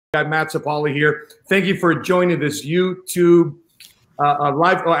Got Matt Sapaula here. Thank you for joining this YouTube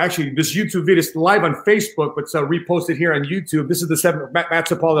live. Oh, actually, this YouTube video is live on Facebook, but reposted here on YouTube. This is the Matt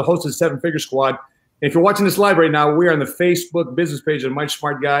Sapaula, the host of the Seven Figure Squad. And if you're watching this live right now, we're on the Facebook business page of Mike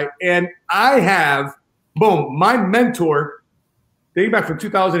Smart Guy, and I have, boom, my mentor, dating back from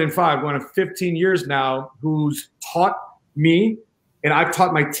 2005, going on 15 years now, who's taught me, and I've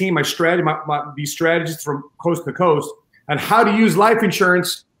taught my team, my strategy, these strategies from coast to coast, on how to use life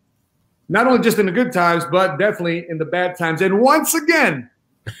insurance. Not only just in the good times, but definitely in the bad times. And once again,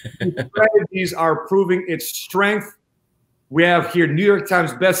 these strategies are proving its strength. We have here New York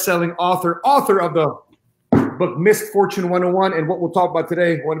Times best-selling author of the book Missed Fortune 101, and what we'll talk about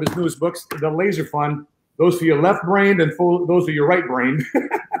today, one of his newest books, The Laser Fund. Those for your left-brained and those for your right-brained.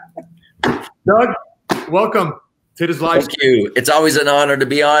 Doug, welcome to this live. Thank you. It's always an honor to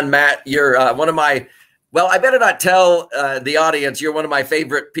be on, Matt. You're one of my Well, I better not tell the audience you're one of my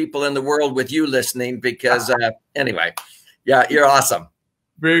favorite people in the world with you listening because anyway, yeah, you're awesome.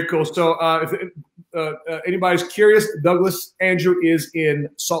 Very cool. So if anybody's curious, Douglas Andrew is in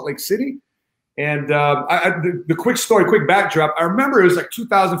Salt Lake City. And the quick story, quick backdrop, I remember it was like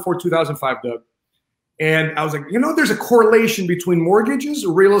 2004, 2005, Doug. And I was like, you know, there's a correlation between mortgages,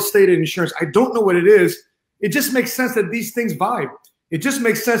 real estate, and insurance. I don't know what it is. It just makes sense that these things vibe. It just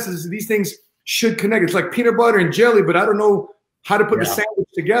makes sense that these things should connect. It's like peanut butter and jelly, but I don't know how to put the sandwich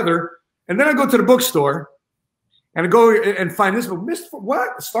together. And then I go to the bookstore and I go and find this book.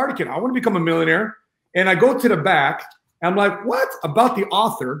 What? Start a Kid. I want to become a millionaire. And I go to the back. And I'm like, what? About the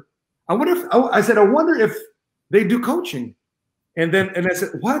author. I wonder if I wonder if they do coaching. And I said,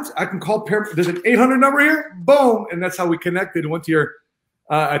 what? I can call there's an 800 number here. Boom. And that's how we connected. Went to your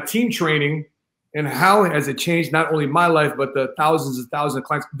team training. And how has it changed not only my life, but the thousands and thousands of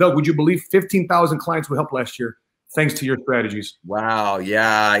clients? Doug, would you believe 15,000 clients we helped last year thanks to your strategies? Wow.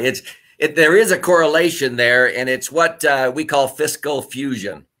 Yeah. There is a correlation there, and it's what we call fiscal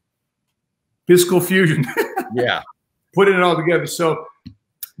fusion. Fiscal fusion. Yeah. Putting it all together. So,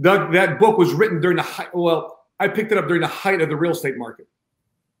 Doug, that book was written during the height. Well, I picked it up during the height of the real estate market.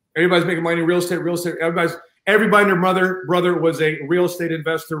 Everybody's making money in real estate. Everybody and their brother was a real estate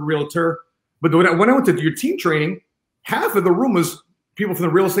investor, realtor. But when I went to your team training, half of the room was people from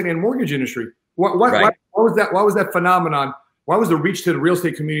the real estate and mortgage industry. Why was that? Why was that phenomenon? Why was the reach to the real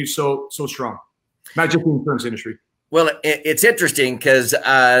estate community so strong? Not just the insurance industry. Well, it's interesting because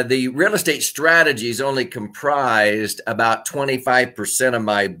the real estate strategies only comprised about 25% of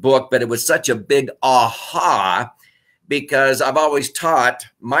my book, but it was such a big aha because I've always taught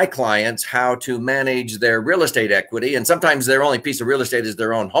my clients how to manage their real estate equity. And sometimes their only piece of real estate is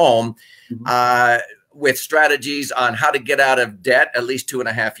their own home, with strategies on how to get out of debt at least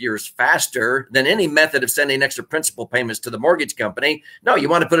 2.5 years faster than any method of sending extra principal payments to the mortgage company. No, you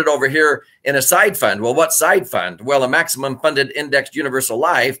want to put it over here in a side fund. Well, what side fund? Well, a maximum funded indexed universal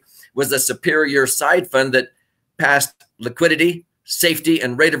life was the superior side fund that passed liquidity, safety,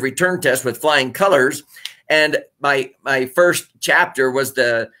 and rate of return tests with flying colors. And my first chapter was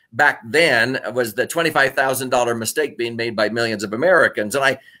back then was the $25,000 mistake being made by millions of Americans. And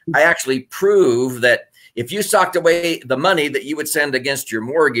I actually prove that if you socked away the money that you would send against your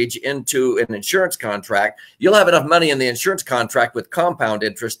mortgage into an insurance contract, you'll have enough money in the insurance contract with compound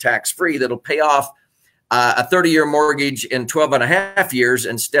interest tax-free that'll pay off a 30-year mortgage in 12.5 years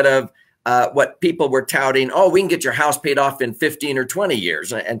instead of what people were touting, oh, we can get your house paid off in 15 or 20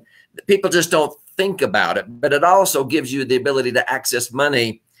 years. And people just don't think about it. But it also gives you the ability to access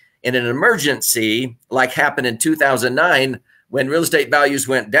money in an emergency, like happened in 2009 when real estate values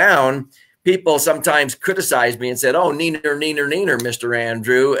went down. People sometimes criticized me and said, oh, neener, Mr.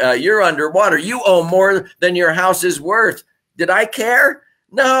 Andrew, you're underwater. You owe more than your house is worth. Did I care?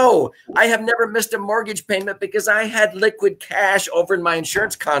 No, I have never missed a mortgage payment because I had liquid cash over in my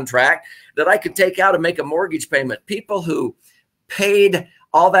insurance contract that I could take out and make a mortgage payment. People who paid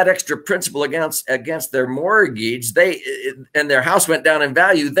all that extra principal against their mortgage, and their house went down in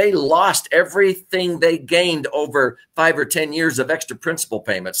value, they lost everything they gained over 5 or 10 years of extra principal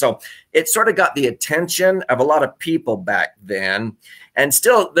payments. So it sort of got the attention of a lot of people back then. And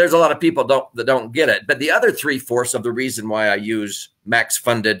still, there's a lot of people that don't get it. But the other 3/4 of the reason why I use max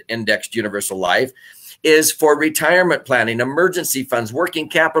funded indexed universal life is for retirement planning, emergency funds, working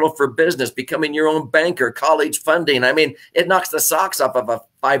capital for business, becoming your own banker, college funding. I mean, it knocks the socks off of a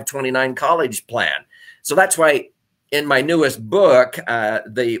 529 college plan. So that's why in my newest book,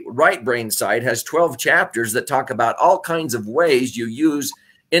 the right brain side has 12 chapters that talk about all kinds of ways you use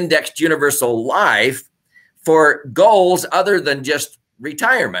indexed universal life for goals other than just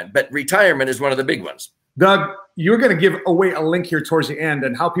retirement. But retirement is one of the big ones. Doug, you're going to give away a link here towards the end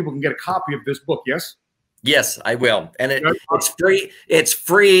and how people can get a copy of this book, yes? Yes, I will. And it's free. It's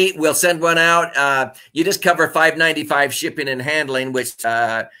free. We'll send one out. You just cover $5.95 shipping and handling, which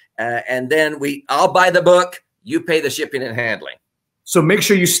and then I'll buy the book. You pay the shipping and handling. So make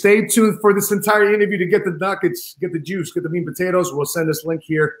sure you stay tuned for this entire interview to get the nuggets, get the juice, get the meat and potatoes. We'll send this link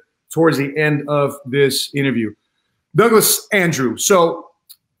here towards the end of this interview. Douglas Andrew. So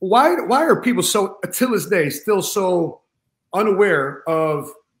why are people so, until this day, still so unaware of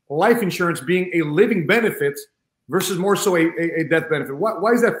life insurance being a living benefit versus more so a death benefit?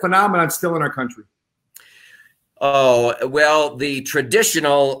 Why is that phenomenon still in our country? Oh, well, the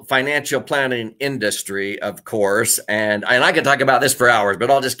traditional financial planning industry, of course, and I can talk about this for hours,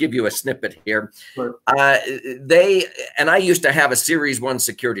 but I'll just give you a snippet here. Sure. I used to have a Series 1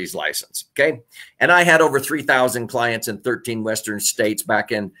 securities license, okay? And I had over 3,000 clients in 13 Western states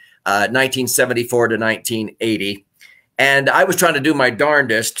back in 1974 to 1980. And I was trying to do my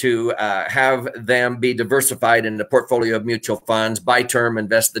darndest to have them be diversified in a portfolio of mutual funds, buy term,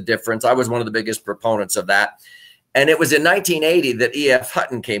 invest the difference. I was one of the biggest proponents of that. And it was in 1980 that E.F.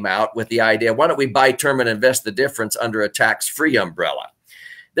 Hutton came out with the idea, why don't we buy term and invest the difference under a tax-free umbrella?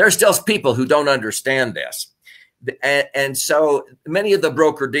 There are still people who don't understand this. And so many of the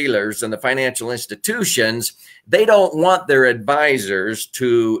broker dealers and the financial institutions, they don't want their advisors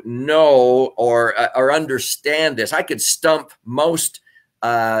to know or understand this. I could stump most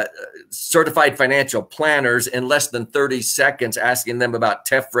certified financial planners in less than 30 seconds asking them about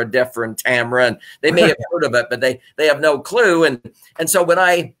TEFRA, DEFRA, and TAMRA. And they may have heard of it, but they have no clue. And so when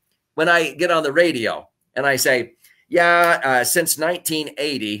I get on the radio and I say, yeah, since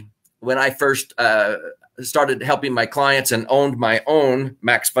 1980, when I first started helping my clients and owned my own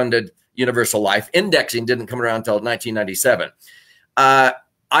max funded universal life, indexing didn't come around until 1997. I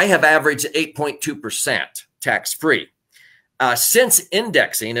have averaged 8.2% tax free. Since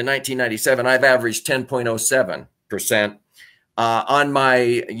indexing in 1997, I've averaged 10.07% on my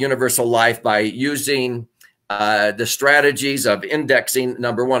universal life by using the strategies of indexing,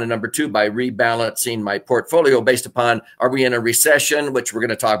 number one, and number two, by rebalancing my portfolio based upon, are we in a recession, which we're going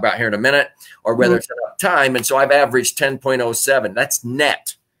to talk about here in a minute, or whether it's enough time. And so I've averaged 10.07. That's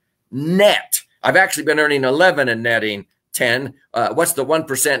net. I've actually been earning 11 and netting 10. What's the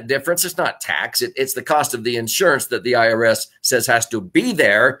 1% difference? It's not tax. It's the cost of the insurance that the IRS says has to be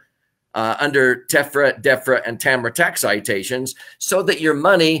there under TEFRA, DEFRA, and TAMRA tax citations so that your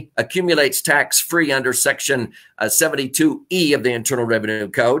money accumulates tax-free under Section 72E of the Internal Revenue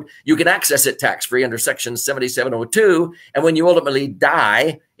Code. You can access it tax-free under Section 7702. And when you ultimately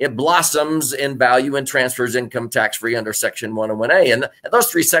die, it blossoms in value and transfers income tax-free under Section 101A. And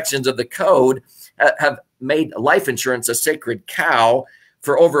those three sections of the code have made life insurance a sacred cow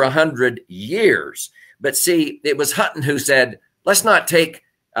for over 100 years. But see, it was Hutton who said, let's not take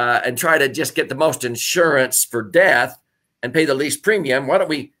and try to just get the most insurance for death and pay the least premium. Why don't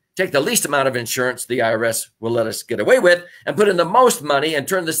we take the least amount of insurance the IRS will let us get away with and put in the most money and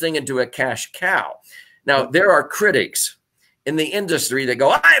turn this thing into a cash cow? Now, there are critics in the industry that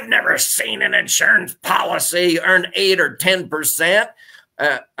go, I've never seen an insurance policy earn 8 or 10%.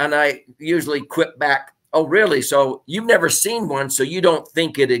 And I usually quip back, oh, really? So you've never seen one, so you don't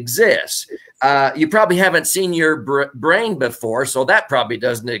think it exists. You probably haven't seen your brain before, so that probably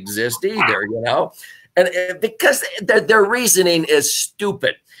doesn't exist either, you know? And because their reasoning is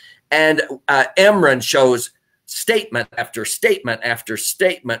stupid. And Emron shows statement after statement after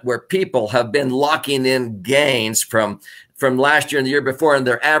statement where people have been locking in gains from last year and the year before, and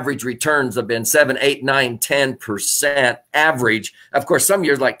their average returns have been 7, 8, 9, 10% average. Of course, some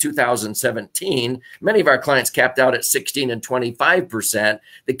years like 2017, many of our clients capped out at 16 and 25%.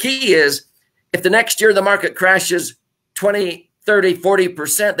 The key is if the next year the market crashes 20, 30,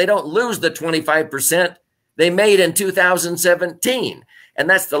 40%, they don't lose the 25% they made in 2017. And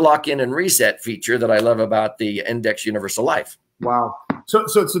that's the lock-in and reset feature that I love about the Index Universal Life. Wow. So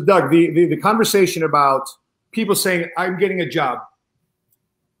Doug, the conversation about people saying, I'm getting a job,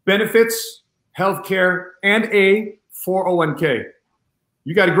 benefits, healthcare, and a 401k.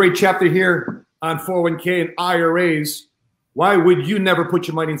 You got a great chapter here on 401k and IRAs. Why would you never put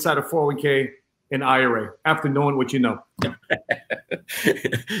your money inside a 401k and IRA after knowing what you know?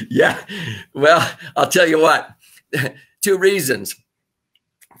 Yeah. Well, I'll tell you what, 2 reasons.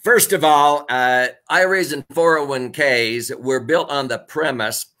 First of all, IRAs and 401ks were built on the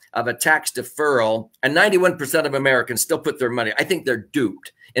premise of a tax deferral, and 91% of Americans still put their money, I think they're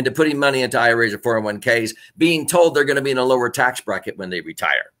duped into putting money into IRAs or 401ks, being told they're going to be in a lower tax bracket when they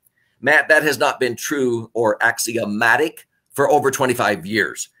retire. Matt, that has not been true or axiomatic for over 25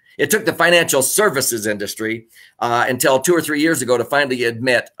 years. It took the financial services industry until 2 or 3 years ago to finally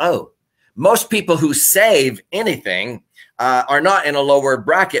admit, oh, most people who save anything are not in a lower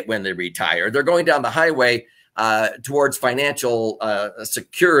bracket when they retire. They're going down the highway towards financial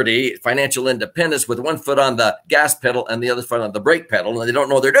security, financial independence, with one foot on the gas pedal and the other foot on the brake pedal, and they don't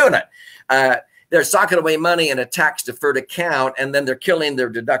know they're doing it. They're socking away money in a tax deferred account, and then they're killing their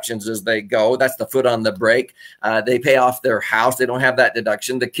deductions as they go. That's the foot on the brake. They pay off their house. They don't have that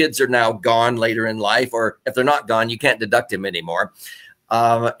deduction. The kids are now gone later in life, or if they're not gone, you can't deduct them anymore.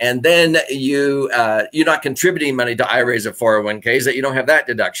 And then you're not contributing money to IRAs or 401ks, that you don't have that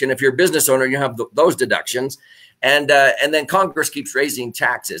deduction. If you're a business owner, you have those deductions. And then Congress keeps raising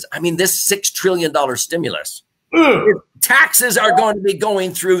taxes. I mean, this $6 trillion stimulus, taxes are going to be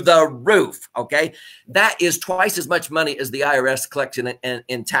going through the roof. Okay. That is twice as much money as the IRS collects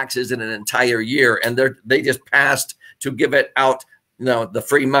in taxes in an entire year. And they just passed to give it out, the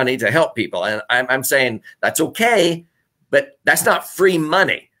free money to help people. And I'm saying that's okay, but that's not free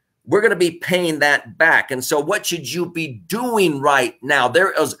money. We're going to be paying that back. And so what should you be doing right now?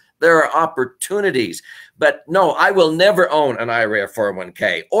 There are opportunities, but no, I will never own an IRA or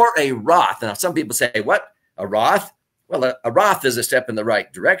 401k or a Roth. Now, some people say, what? A Roth? Well, a Roth is a step in the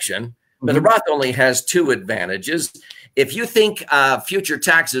right direction, but a Roth only has 2 advantages. If you think future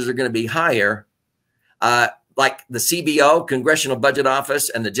taxes are going to be higher, like the CBO, Congressional Budget Office,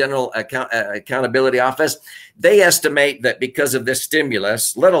 and the General Accountability Office, they estimate that because of this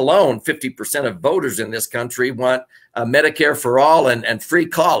stimulus, let alone 50% of voters in this country want Medicare for all and free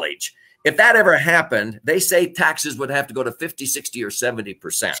college. If that ever happened, they say taxes would have to go to 50, 60, or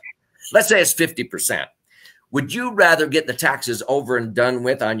 70%. Let's say it's 50%. Would you rather get the taxes over and done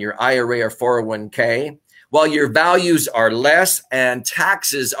with on your IRA or 401k while your values are less and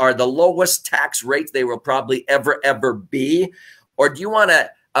taxes are the lowest tax rates they will probably ever be? Or do you want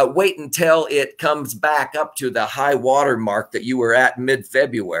to wait until it comes back up to the high water mark that you were at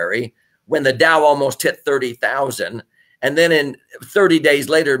mid-February when the Dow almost hit 30,000? And then in 30 days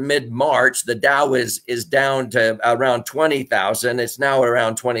later, mid-March, the Dow is down to around 20,000. It's now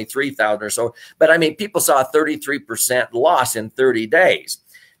around 23,000 or so. But I mean, people saw a 33% loss in 30 days.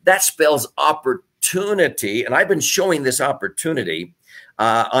 That spells opportunity. And I've been showing this opportunity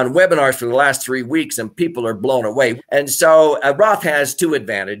on webinars for the last 3 weeks, and people are blown away. And so Roth has 2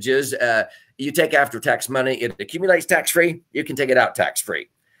 advantages. You take after-tax money, it accumulates tax-free. You can take it out tax-free.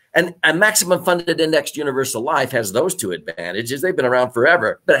 And a maximum funded indexed universal life has those 2 advantages. They've been around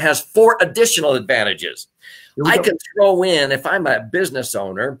forever, but it has 4 additional advantages. I can throw in, if I'm a business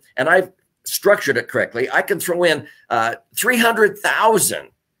owner and I've structured it correctly, I can throw in 300,000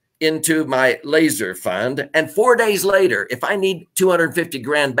 into my laser fund. And 4 days later, if I need 250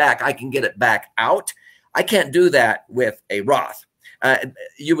 grand back, I can get it back out. I can't do that with a Roth.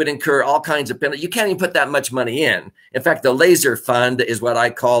 You would incur all kinds of penalties. You can't even put that much money in. In fact, the laser fund is what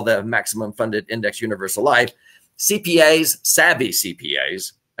I call the maximum funded index universal life. CPAs, savvy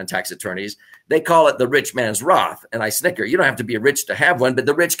CPAs and tax attorneys, they call it the rich man's Roth. And I snicker. You don't have to be rich to have one, but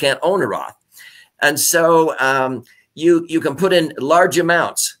the rich can't own a Roth. And so you can put in large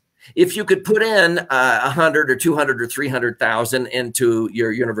amounts. If you could put in 100 or 200 or 300,000 into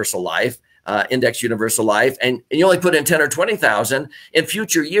your universal life, index universal life, and you only put in 10 or 20,000, in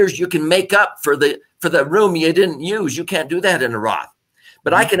future years, you can make up for the room you didn't use. You can't do that in a Roth.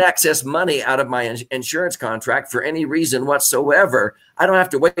 But I can access money out of my insurance contract for any reason whatsoever. I don't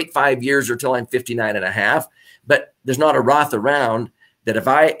have to wait 5 years or till I'm 59 and a half. But there's not a Roth around that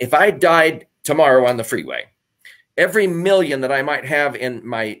if I died tomorrow on the freeway, every million that I might have in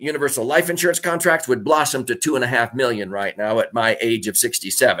my universal life insurance contracts would blossom to 2.5 million right now at my age of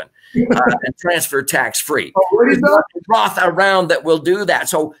 67 and transfer tax free. There's not a Roth around that will do that.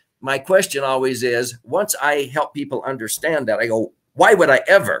 So my question always is, once I help people understand that, I go, why would I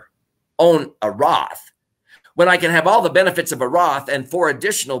ever own a Roth when I can have all the benefits of a Roth and 4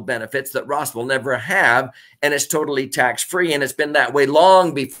 additional benefits that Roths will never have, and it's totally tax-free, and it's been that way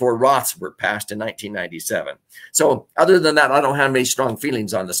long before Roths were passed in 1997. So other than that, I don't have any strong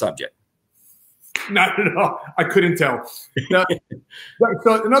feelings on the subject. Not at all. I couldn't tell. Now,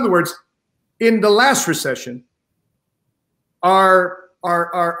 so in other words, in the last recession, our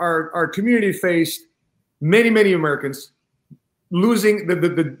community faced many Americans losing.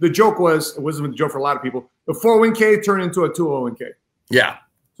 The joke was, it wasn't a joke for a lot of people, the 401k turned into a 201k. Yeah.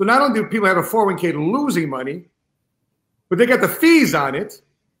 So not only do people have a 401k losing money, but they got the fees on it,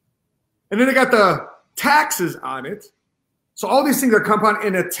 and then they got the taxes on it. So all these things are compounding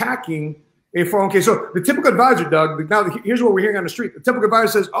and attacking a 401k. So the typical advisor, Doug, now here's what we're hearing on the street. The typical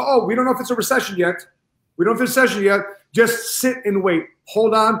advisor says, oh, we don't know if it's a recession yet. We don't have a recession yet. Just sit and wait.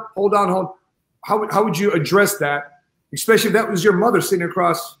 Hold on, hold on, hold. How would you address that, especially if that was your mother sitting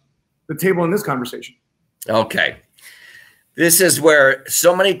across the table in this conversation? Okay. This is where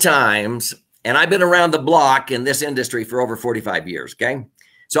so many times, and I've been around the block in this industry for over 45 years, okay?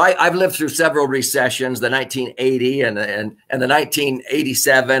 So I've lived through several recessions, the 1980 and the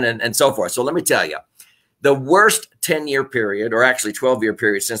 1987 and so forth. So let me tell you, the worst 10-year period, or actually 12-year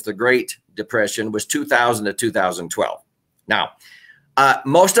period since the Great Depression was 2000 to 2012. Now,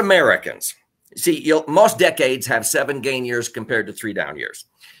 most Americans, see, most decades have 7 gain years compared to 3 down years.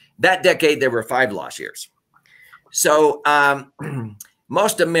 That decade, there were 5 loss years. So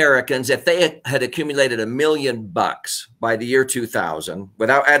most Americans, if they had accumulated $1 million by the year 2000,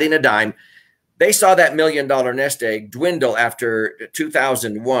 without adding a dime, they saw that $1 million nest egg dwindle after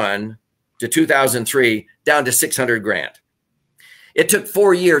 2001 to 2003 down to 600 grand. It took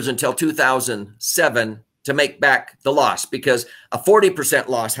 4 years until 2007 to make back the loss, because a 40%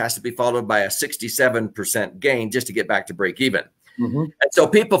 loss has to be followed by a 67% gain just to get back to break even. Mm-hmm. And so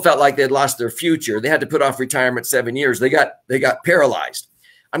people felt like they'd lost their future. They had to put off retirement 7 years. They got paralyzed.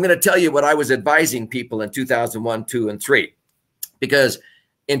 I'm going to tell you what I was advising people in 2001, 2, and 3, because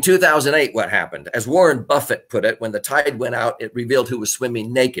in 2008, what happened? As Warren Buffett put it, when the tide went out, it revealed who was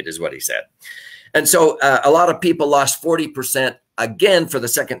swimming naked, is what he said. And so a lot of people lost 40% again for the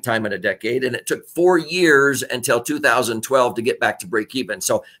second time in a decade. And it took 4 years until 2012 to get back to break even.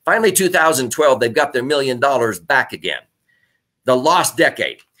 So finally, 2012, they've got their $1 million back again. The lost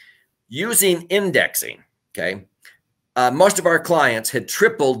decade. Using indexing, okay, most of our clients had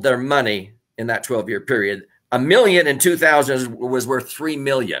tripled their money in that 12-year period. $1 million in 2000 was worth $3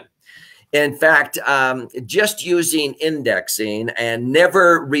 million. In fact, just using indexing and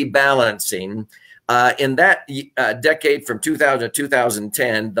never rebalancing, in that decade from 2000 to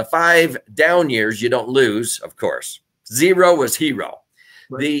 2010, the 5 down years, you don't lose, of course. 0 was hero.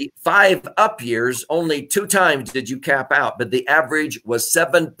 Right. The 5 up years, only 2 times did you cap out, but the average was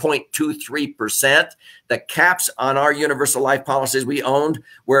 7.23%. The caps on our universal life policies we owned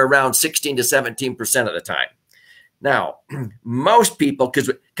were around 16 to 17% of the time. Now, most people,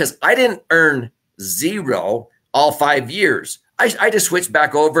 because I didn't earn 0 all 5 years. I just switched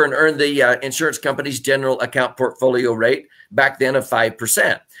back over and earned the insurance company's general account portfolio rate back then of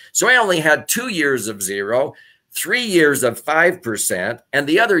 5%. So I only had 2 years of 0, 3 years of 5%, and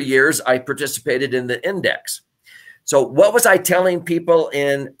the other years I participated in the index. So what was I telling people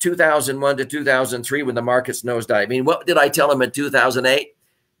in 2001 to 2003 when the markets nosedived? I mean, what did I tell them in 2008?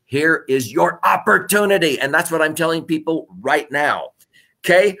 Here is your opportunity. And that's what I'm telling people right now.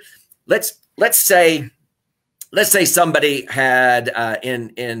 Okay. Let's say somebody had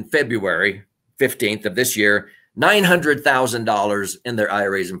in February 15th of this year, $900,000 in their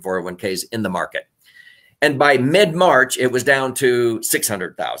IRAs and 401ks in the market. And by mid-March, it was down to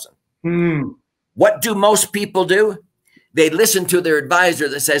 600,000. What do most people do? They listen to their advisor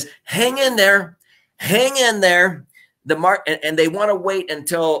that says, hang in there, hang in there. And they want to wait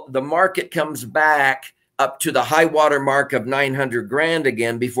until the market comes back up to the high water mark of 900 grand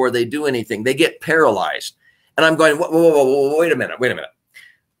again before they do anything. They get paralyzed. And I'm going, whoa, wait a minute.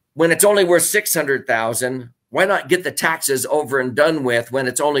 When it's only worth 600,000, why not get the taxes over and done with when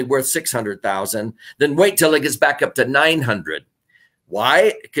it's only worth 600,000? Then wait till it gets back up to 900.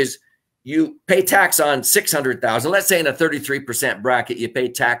 Why? Because you pay tax on 600,000. Let's say in a 33% bracket, you pay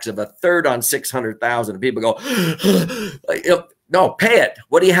tax of 1/3 on 600,000. And people go, no, pay it.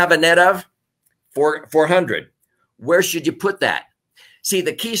 What do you have a net of? 400. Where should you put that? See,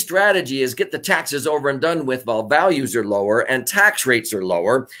 the key strategy is get the taxes over and done with while values are lower and tax rates are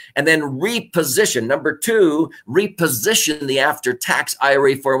lower, and then reposition. Number 2, reposition the after-tax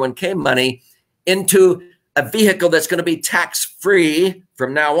IRA 401k money into a vehicle that's going to be tax-free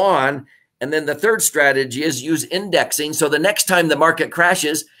from now on. And then the third strategy is use indexing. So the next time the market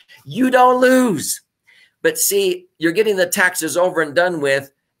crashes, you don't lose. But see, you're getting the taxes over and done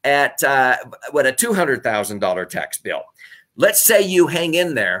with at a $200,000 tax bill. Let's say you hang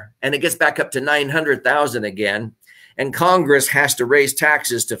in there and it gets back up to 900,000 again, and Congress has to raise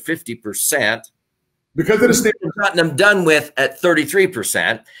taxes to 50%. Because of the state, gotten them done with at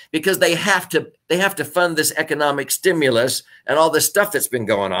 33%, because they have to fund this economic stimulus and all this stuff that's been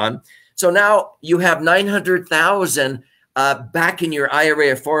going on. So now you have 900,000 back in your IRA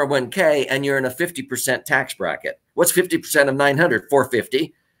or 401k, and you're in a 50% tax bracket. What's 50% of 900?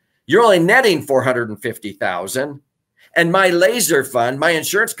 450. You're only netting 450,000. And my laser fund, my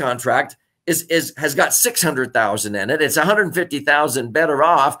insurance contract has got 600,000 in it. It's 150,000 better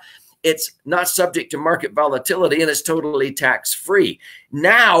off. it's not subject to market volatility, and it's totally tax-free.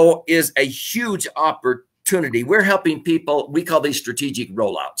 Now is a huge opportunity. We're helping people. We call these strategic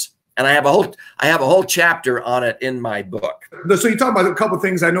rollouts. And I have a whole chapter on it in my book. So you talk about a couple of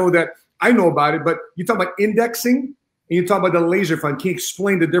things I know about it, but you talk about indexing and you talk about the laser fund. Can you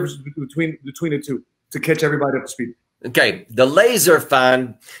explain the difference between the two to catch everybody up to speed? Okay, the laser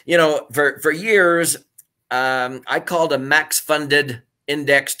fund, you know, for years, I called a max funded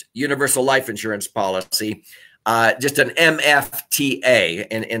indexed universal life insurance policy just an MFTA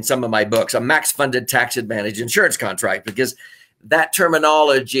in some of my books, a max funded tax advantage insurance contract, because that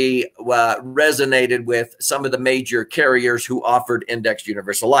terminology resonated with some of the major carriers who offered indexed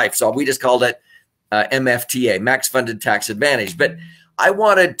universal life. So we just called it MFTA, max funded tax advantage. But I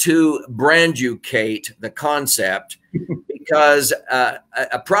wanted to branducate the concept because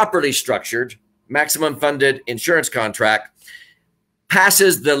a properly structured maximum funded insurance contract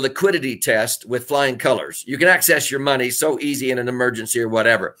passes the liquidity test with flying colors. You can access your money so easy in an emergency or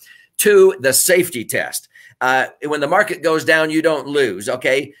whatever. 2, the safety test. When the market goes down, you don't lose,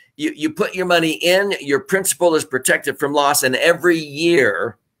 okay? You put your money in, your principal is protected from loss, and every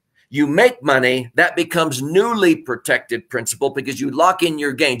year you make money, that becomes newly protected principal because you lock in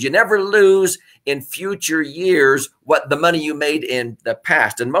your gains. You never lose in future years what the money you made in the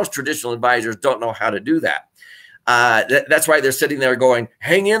past, and most traditional advisors don't know how to do that. That's why they're sitting there going,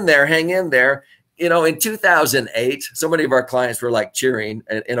 hang in there, hang in there. You know, in 2008, so many of our clients were like cheering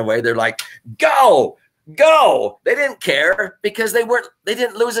in a way. They're like, go. They didn't care because they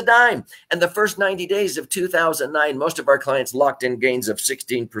didn't lose a dime. And the first 90 days of 2009, most of our clients locked in gains of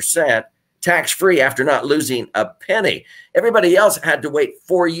 16% tax-free after not losing a penny. Everybody else had to wait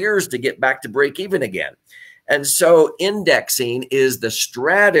 4 years to get back to break even again. And so indexing is the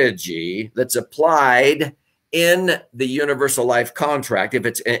strategy that's applied in the universal life contract, if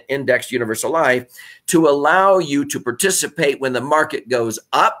it's an indexed universal life, to allow you to participate when the market goes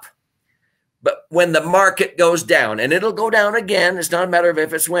up. But when the market goes down, and it'll go down again, it's not a matter of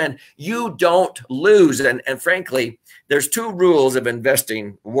if, it's when, you don't lose. And frankly, there's 2 rules of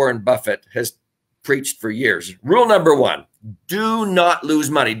investing Warren Buffett has preached for years. Rule number 1, do not lose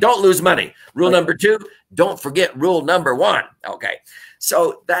money. Don't lose money. Rule number 2, don't forget rule number 1. Okay.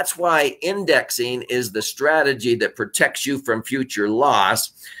 So that's why indexing is the strategy that protects you from future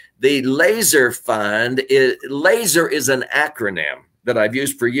loss. The laser fund, laser is an acronym that I've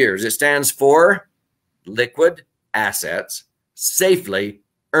used for years. It stands for liquid assets safely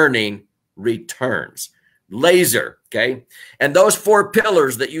earning returns. Laser, okay? And those 4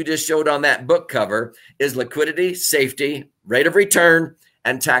 pillars that you just showed on that book cover is liquidity, safety, rate of return,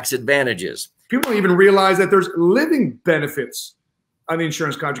 and tax advantages. People don't even realize that there's living benefits on the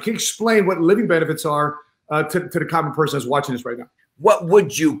insurance contract. Can you explain what living benefits are to the common person that's watching this right now? What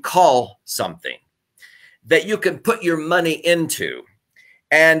would you call something that you can put your money into?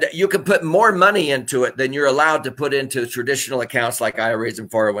 And you can put more money into it than you're allowed to put into traditional accounts like IRAs and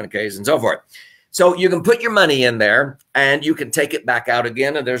 401ks and so forth. So you can put your money in there and you can take it back out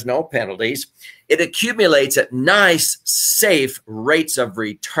again, and there's no penalties. It accumulates at nice, safe rates of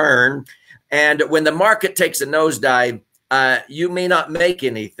return. And when the market takes a nosedive, you may not make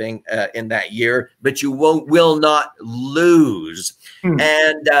anything in that year, but you will not lose.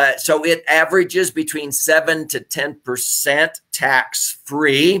 And so it averages between 7 to 10%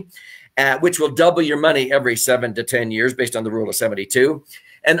 tax-free, which will double your money every 7 to 10 years based on the rule of 72.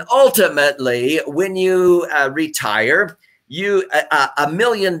 And ultimately, when you retire, a $1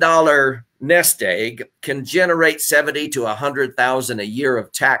 million nest egg can generate 70 to 100,000 a year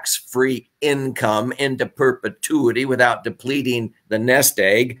of tax-free income into perpetuity without depleting the nest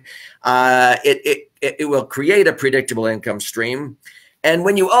egg. It will create a predictable income stream. And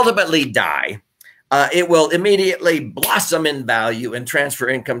when you ultimately die, it will immediately blossom in value and transfer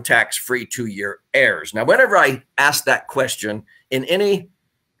income tax-free to your heirs. Now, whenever I ask that question in any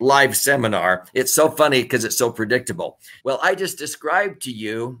live seminar, it's so funny because it's so predictable. Well, I just described to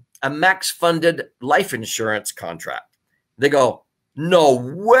you a max funded life insurance contract. They go, no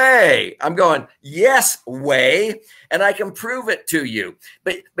way. I'm going, yes way. And I can prove it to you.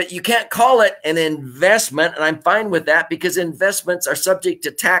 But you can't call it an investment. And I'm fine with that because investments are subject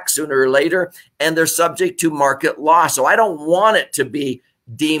to tax sooner or later, and they're subject to market loss. So I don't want it to be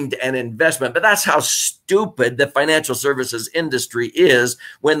deemed an investment. But that's how stupid the financial services industry is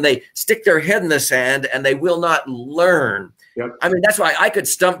when they stick their head in the sand and they will not learn. Yep. I mean, that's why I could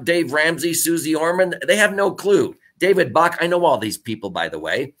stump Dave Ramsey, Susie Orman. They have no clue. David Bach, I know all these people, by the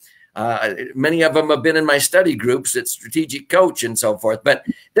way. Many of them have been in my study groups at Strategic Coach and so forth. But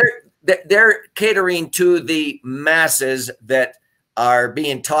they're catering to the masses that are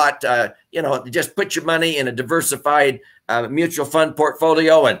being taught, you know, just put your money in a diversified mutual fund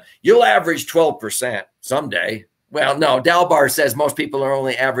portfolio and you'll average 12% someday. Well, no, Dalbar says most people are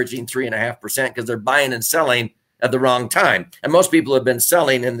only averaging 3.5% because they're buying and selling at the wrong time. And most people have been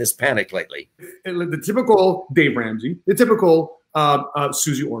selling in this panic lately. The typical Dave Ramsey, the typical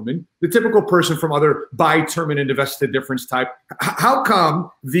Susie Orman, the typical person from other buy term and invest at difference type. How come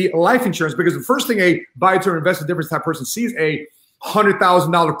the life insurance? Because the first thing a buy term invest at difference type person sees a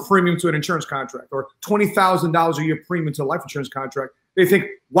 $100,000 premium to an insurance contract or $20,000 a year premium to a life insurance contract. They think,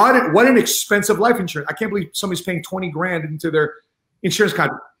 what an expensive life insurance. I can't believe somebody's paying 20 grand into their insurance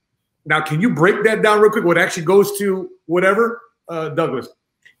contract. Now, can you break that down real quick? What actually goes to whatever, Douglas?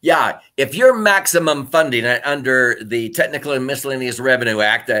 Yeah, if your maximum funding under the Technical and Miscellaneous Revenue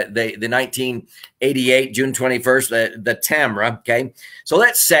Act, the 1988, June 21st, the TAMRA, okay? So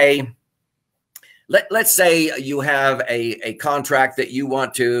let's say you have a contract that you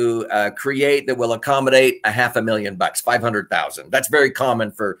want to create that will accommodate $500,000, $500,000. That's very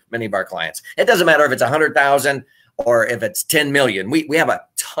common for many of our clients. It doesn't matter if it's 100,000 or if it's 10 million. We have a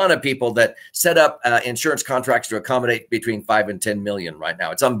ton of people that set up insurance contracts to accommodate between 5 and 10 million right now.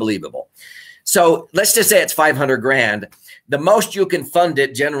 It's unbelievable. So let's just say it's 500 grand. The most you can fund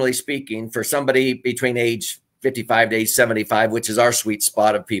it, generally speaking, for somebody between age 55 to age 75, which is our sweet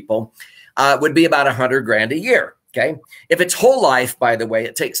spot of people, would be about 100 grand a year. Okay. If it's whole life, by the way,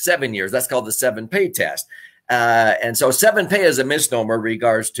 it takes 7 years. That's called the 7-pay test. And so 7-pay is a misnomer in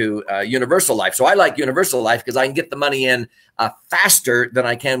regards to universal life. So I like universal life because I can get the money in faster than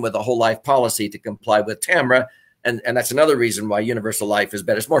I can with a whole life policy to comply with TAMRA. And that's another reason why universal life is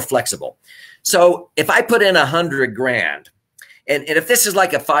better. It's more flexible. So if I put in 100 grand, and if this is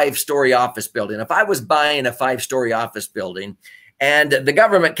like a 5-story office building, if I was buying a 5-story office building and the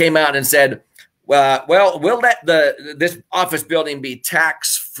government came out and said, well, we'll let this office building be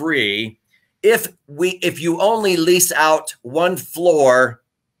tax-free if you only lease out 1 floor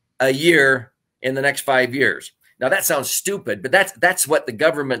a year in the next 5 years. Now that sounds stupid, but that's what the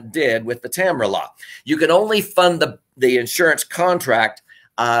government did with the TAMRA law. You can only fund the insurance contract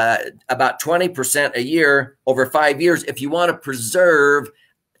about 20% a year over 5 years if you want to preserve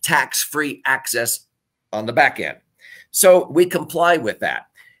tax-free access on the back end. So we comply with that.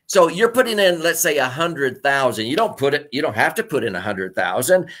 So you're putting in, let's say, 100,000. You don't have to put in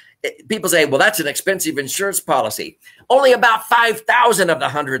 100,000. People say, well, that's an expensive insurance policy. Only about 5,000 of the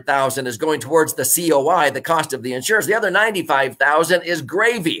 100,000 is going towards the COI, the cost of the insurance. The other 95,000 is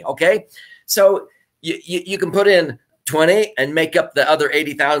gravy. Okay. So you can put in 20 and make up the other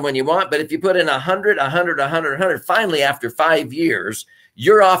 80,000 when you want. But if you put in 100, finally, after 5 years,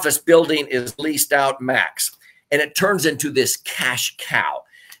 your office building is leased out max and it turns into this cash cow.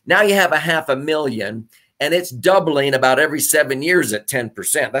 Now you have $500,000 and it's doubling about every 7 years at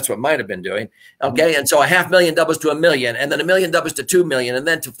 10%. That's what mine have been doing. Okay. And so $500,000 doubles to $1 million, and then $1 million doubles to 2 million, and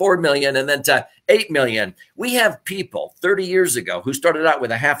then to 4 million, and then to 8 million. We have people 30 years ago who started out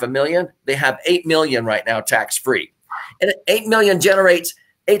with $500,000. They have 8 million right now tax-free. And 8 million generates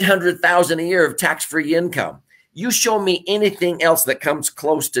 800,000 a year of tax-free income. You show me anything else that comes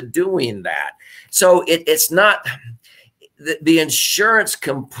close to doing that. So it's not... The insurance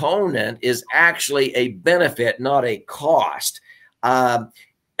component is actually a benefit, not a cost.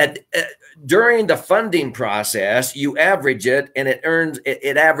 During the funding process, you average it, and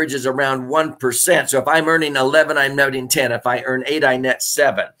it averages around 1%. So if I'm earning 11, I'm netting 10. If I earn 8, I net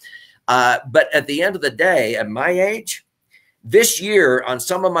 7. But at the end of the day, at my age, this year on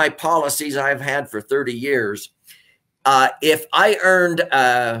some of my policies I've had for 30 years, if I earned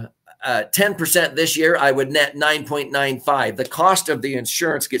 10% this year, I would net 9.95. The cost of the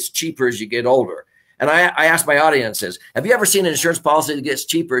insurance gets cheaper as you get older. And I ask my audiences, have you ever seen an insurance policy that gets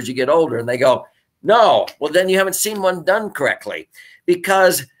cheaper as you get older? And they go, no. Well, then you haven't seen one done correctly,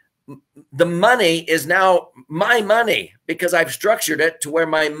 because the money is now my money, because I've structured it to where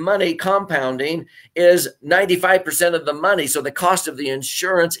my money compounding is 95% of the money. So the cost of the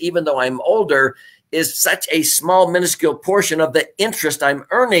insurance, even though I'm older, is such a small, minuscule portion of the interest I'm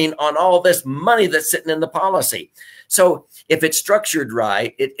earning on all this money that's sitting in the policy. So if it's structured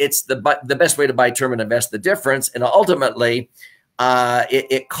right, it's the best way to buy term and invest the difference. And ultimately,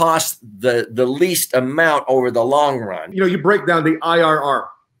 it costs the least amount over the long run. You know, you break down the IRR.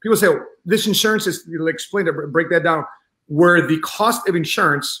 People say, oh, this insurance is, explain it, break that down, where the cost of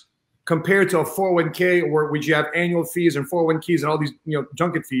insurance compared to a 401k, or would you have annual fees and 401ks and all these,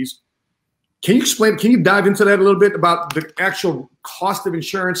 junket fees. Can you explain, can you dive into that a little bit about the actual cost of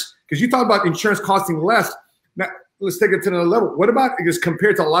insurance? Because you talk about insurance costing less. Now, let's take it to another level. What about, because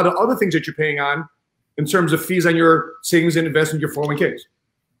compared to a lot of other things that you're paying on, in terms of fees on your savings and investment, your 401ks?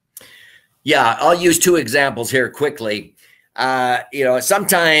 Yeah, I'll use two examples here quickly.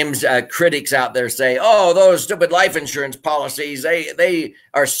 Sometimes critics out there say, oh, those stupid life insurance policies, they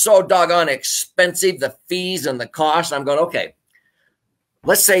are so doggone expensive, the fees and the cost. I'm going, okay,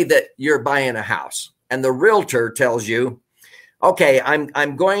 let's say that you're buying a house and the realtor tells you, okay,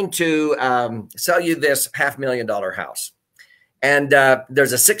 I'm going to sell you this $500,000 house. And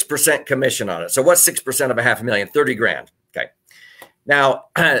there's a 6% commission on it. So what's 6% of a $500,000? 30 grand. Okay. Now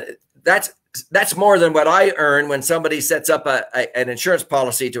that's more than what I earn when somebody sets up an insurance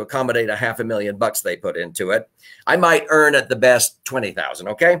policy to accommodate a $500,000 they put into it. I might earn at the best 20,000.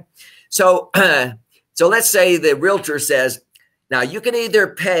 Okay. So let's say the realtor says, now you can either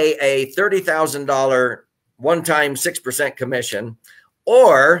pay a $30,000 one-time 6% commission,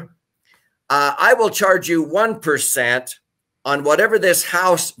 or I will charge you 1% on whatever this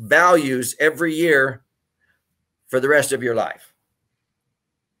house values every year for the rest of your life.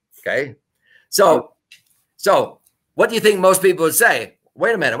 Okay. So what do you think most people would say?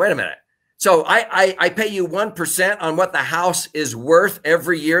 Wait a minute. So I pay you 1% on what the house is worth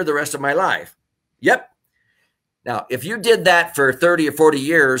every year, the rest of my life. Yep. Now, if you did that for 30 or 40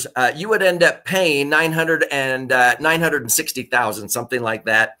 years, you would end up paying $960,000, something like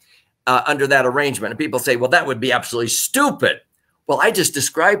that, under that arrangement. And people say, well, that would be absolutely stupid. Well, I just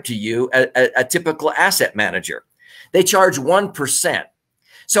described to you a typical asset manager. They charge 1%.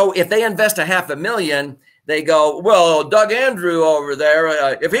 So if they invest $500,000, they go, well, Doug Andrew over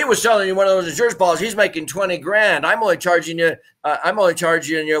there, if he was selling you one of those insurance policies, he's making 20 grand. I'm only charging you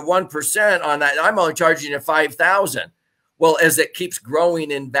 1% on that. I'm only charging you 5,000. Well, as it keeps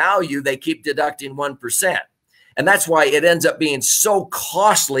growing in value, they keep deducting 1%. And that's why it ends up being so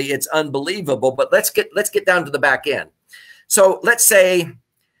costly. It's unbelievable. But let's get down to the back end. So let's say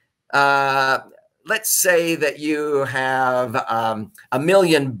that you have $1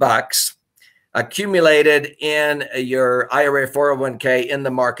 million accumulated in your IRA 401k in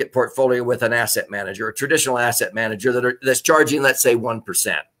the market portfolio with an asset manager, a traditional asset manager that's charging, let's say,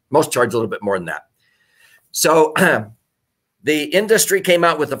 1%. Most charge a little bit more than that. So the industry came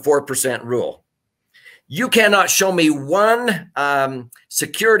out with a 4% rule. You cannot show me one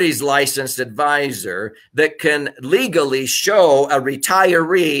securities licensed advisor that can legally show a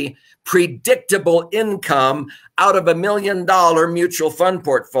retiree predictable income out of $1 million mutual fund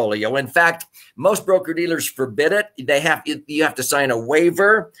portfolio. In fact, most broker dealers forbid it. You have to sign a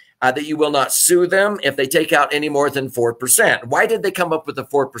waiver that you will not sue them if they take out any more than 4%. Why did they come up with the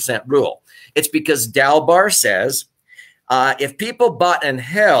 4% rule? It's because Dalbar says if people bought and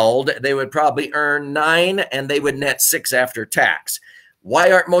held, they would probably earn 9 and they would net 6 after tax.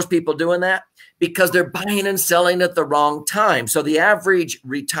 Why aren't most people doing that? Because they're buying and selling at the wrong time. So the average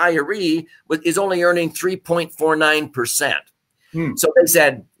retiree is only earning 3.49%. So they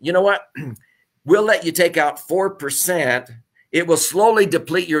said, you know what? We'll let you take out 4%. It will slowly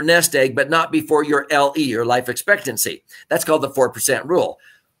deplete your nest egg, but not before your LE, your life expectancy. That's called the 4% rule.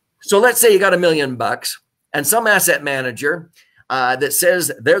 So let's say you got $1 million and some asset manager that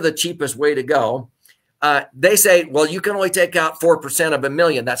says they're the cheapest way to go. They say, well, you can only take out 4% of $1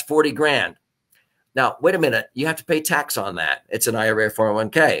 million. That's 40 grand. Now, wait a minute. You have to pay tax on that. It's an IRA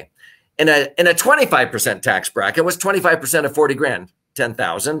 401k. In a 25% tax bracket, what's 25% of 40 grand?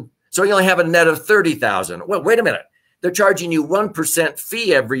 10,000. So you only have a net of 30,000. Well, wait a minute. They're charging you 1%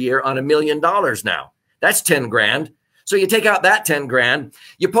 fee every year on $1 million now. That's 10 grand. So you take out that 10 grand,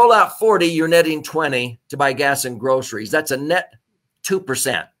 you pull out 40, you're netting 20 to buy gas and groceries. That's a net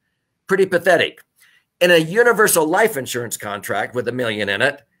 2%. Pretty pathetic. In a universal life insurance contract with $1 million in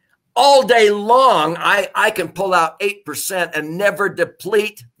it, all day long, I can pull out 8% and never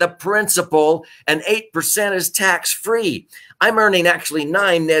deplete the principal, and 8% is tax-free. I'm earning actually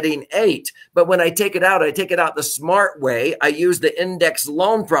 9, netting 8. But when I take it out the smart way. I use the index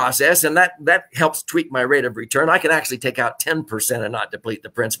loan process, and that helps tweak my rate of return. I can actually take out 10% and not deplete the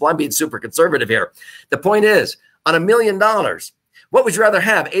principal. I'm being super conservative here. The point is, on $1 million, what would you rather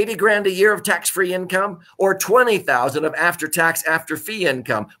have, 80 grand a year of tax-free income or 20,000 of after-tax, after-fee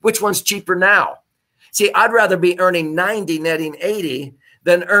income? Which one's cheaper now? See, I'd rather be earning 90, netting 80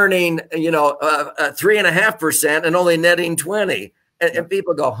 than earning, 3.5% and only netting 20. And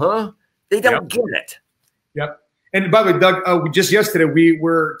people go, huh? They don't get it. Yep. And by the way, Doug, just yesterday we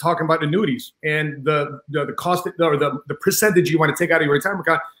were talking about annuities and the cost or the percentage you want to take out of your retirement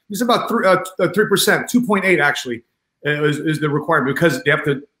account is about 3%, 2.8 actually. Is the requirement because they have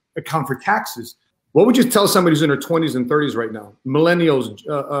to account for taxes. What would you tell somebody who's in their 20s and 30s right now, millennials,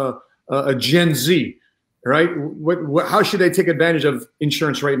 Gen Z? right? How should they take advantage of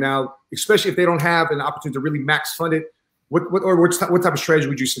insurance right now, especially if they don't have an opportunity to really max fund it? What type of strategy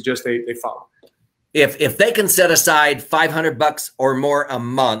would you suggest they follow? If they can set aside $500 or more a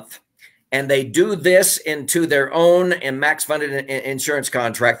month, and they do this into their own and max funded insurance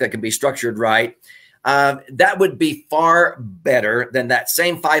contract that can be structured right, that would be far better than that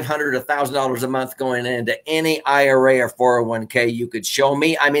same $500 or $1,000 a month going into any IRA or 401k you could show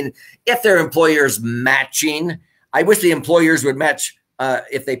me. I mean, if their employer's matching, I wish the employers would match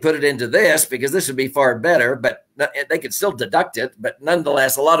if they put it into this, because this would be far better, but they could still deduct it. But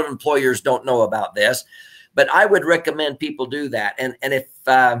nonetheless, a lot of employers don't know about this, but I would recommend people do that. And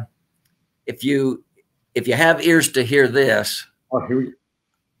if you have ears to hear this,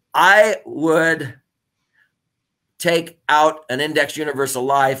 I would take out an index universal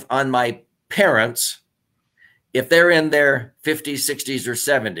life on my parents if they're in their 50s, 60s, or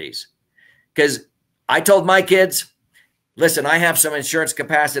 70s. Because I told my kids, listen, I have some insurance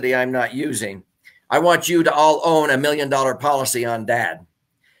capacity I'm not using. I want you to all own $1 million policy on dad.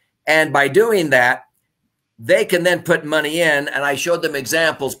 And by doing that, they can then put money in. And I showed them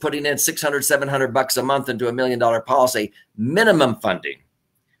examples putting in $600, $700 a month into $1 million policy, minimum funding.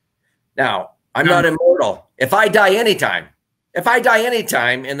 Now, I'm not immortal. If I die anytime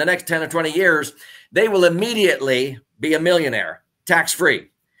in the next 10 or 20 years, they will immediately be a millionaire, tax-free.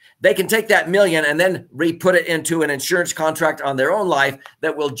 They can take that million and then re-put it into an insurance contract on their own life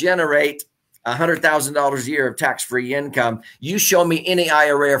that will generate $100,000 a year of tax-free income. You show me any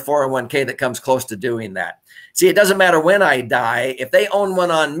IRA or 401k that comes close to doing that. See, it doesn't matter when I die. If they own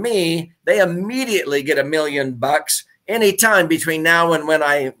one on me, they immediately get $1 million anytime between now and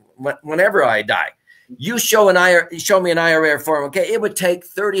whenever I die. You show me an IRA or 401k, it would take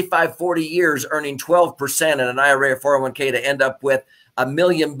 35, 40 years earning 12% in an IRA or 401k to end up with $1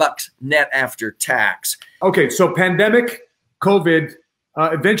 million net after tax. Okay, so pandemic, COVID,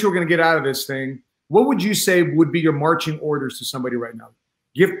 eventually we're going to get out of this thing. What would you say would be your marching orders to somebody right now?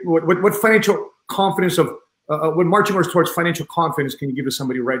 What financial confidence of what marching orders towards financial confidence can you give to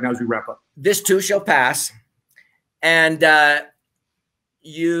somebody right now as we wrap up? This too shall pass, and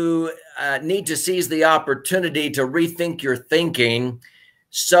you need to seize the opportunity to rethink your thinking,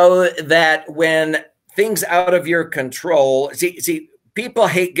 so that when things out of your control, see, people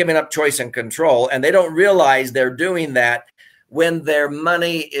hate giving up choice and control, and they don't realize they're doing that when their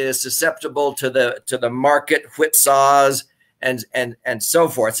money is susceptible to the market whipsaws and so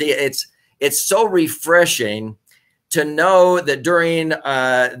forth. See, it's so refreshing to know that during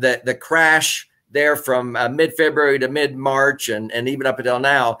the crash there from mid-February to mid-March and even up until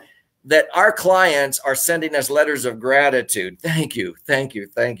now, that our clients are sending us letters of gratitude. Thank you, thank you,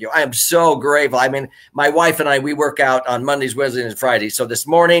 thank you. I am so grateful. I mean, my wife and I, we work out on Mondays, Wednesdays, and Fridays. So this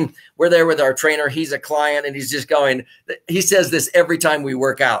morning, we're there with our trainer. He's a client, and he's just going, he says this every time we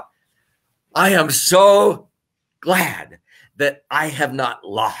work out. I am so glad that I have not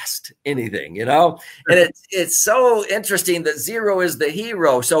lost anything, you know? And it's so interesting that zero is the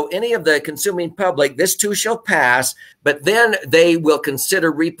hero. So any of the consuming public, this too shall pass, but then they will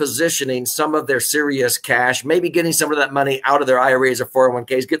consider repositioning some of their serious cash, maybe getting some of that money out of their IRAs or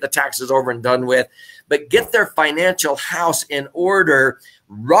 401ks, get the taxes over and done with, but get their financial house in order,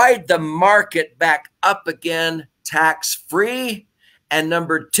 ride the market back up again, tax-free. And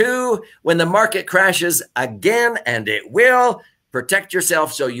number two, when the market crashes again, and it will, protect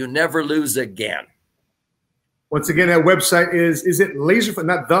yourself so you never lose again. Once again, that website is it Laserfund,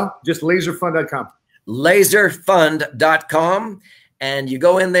 not just laserfund.com. Laserfund.com. And you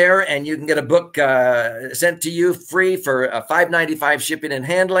go in there and you can get a book sent to you free for $5.95 shipping and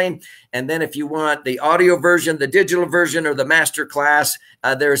handling. And then if you want the audio version, the digital version, or the master class,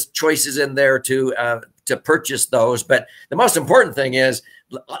 there's choices in there to purchase those. But the most important thing is,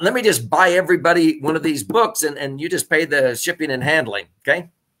 let me just buy everybody one of these books and you just pay the shipping and handling. Okay.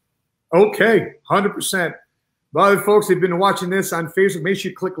 Okay. 100%. Well, folks, they've been watching this on Facebook. Make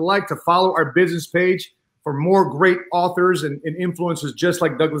sure you click like to follow our business page for more great authors and influencers just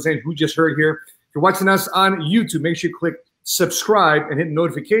like Douglas Andrews, who just heard here. If you're watching us on YouTube, make sure you click subscribe and hit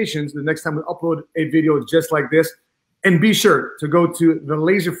notifications the next time we upload a video just like this. And be sure to go to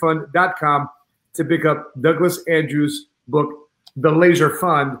thelaserfund.com to pick up Douglas Andrews' book, The Laser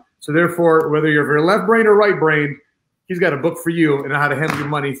Fund. So therefore, whether you're very left brain or right brain, he's got a book for you and how to handle your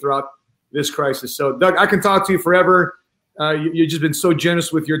money throughout this crisis. So Doug, I can talk to you forever. You've just been so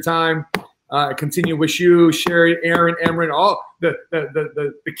generous with your time. I continue to wish you, Sherry, Aaron, Emran, all the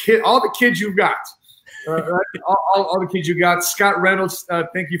kids you've got, all the kids you got. Scott Reynolds,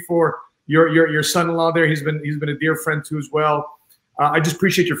 thank you for your son-in-law there. He's been a dear friend too as well. I just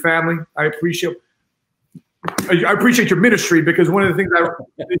appreciate your family. I appreciate I appreciate your ministry, because one of the things I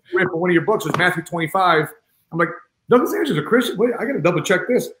read from one of your books was Matthew 25. I'm like, Douglas Andrews a Christian? Wait, I got to double check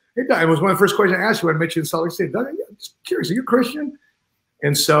this. It was one of the first questions I asked you when I met you in Salt Lake City. Doug, I'm just curious, are you a Christian?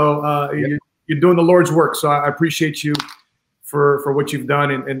 And so you're doing the Lord's work. So I appreciate you for what you've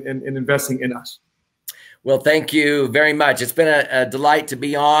done and investing in us. Well, thank you very much. It's been a delight to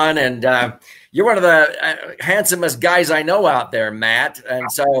be on, and you're one of the handsomest guys I know out there, Matt.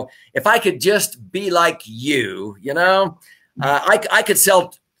 And so if I could just be like you, you know, I could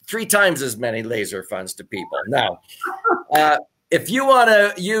sell 3 times as many laser funds to people. Now, if you want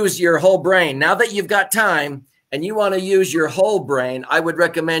to use your whole brain, now that you've got time and you want to use your whole brain, I would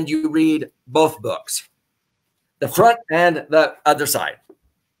recommend you read both books, the front and the other side.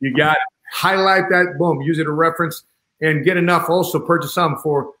 You got it. Highlight that, boom, use it as a reference, and get enough. Also purchase some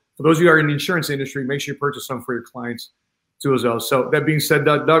for those of you who are in the insurance industry. Make sure you purchase some for your clients too as well. So that being said,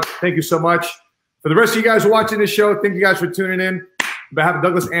 Doug, thank you so much. For the rest of you guys who are watching this show, thank you guys for tuning in. On behalf of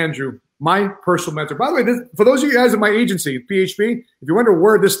Douglas Andrew, my personal mentor. By the way, for those of you guys in my agency, PHP, if you wonder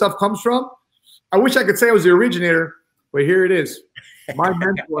where this stuff comes from, I wish I could say I was the originator, but here it is. My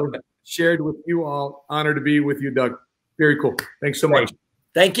mentor shared with you all. Honored to be with you, Doug. Very cool. Thanks so much.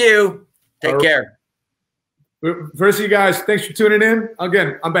 Thank you. Take care. First of you guys, thanks for tuning in.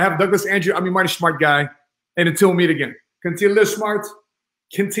 Again, on behalf of Douglas Andrew, I'm your mighty smart guy. And until we meet again, continue to live smart,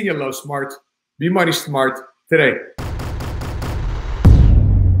 continue to love smart, be mighty smart today.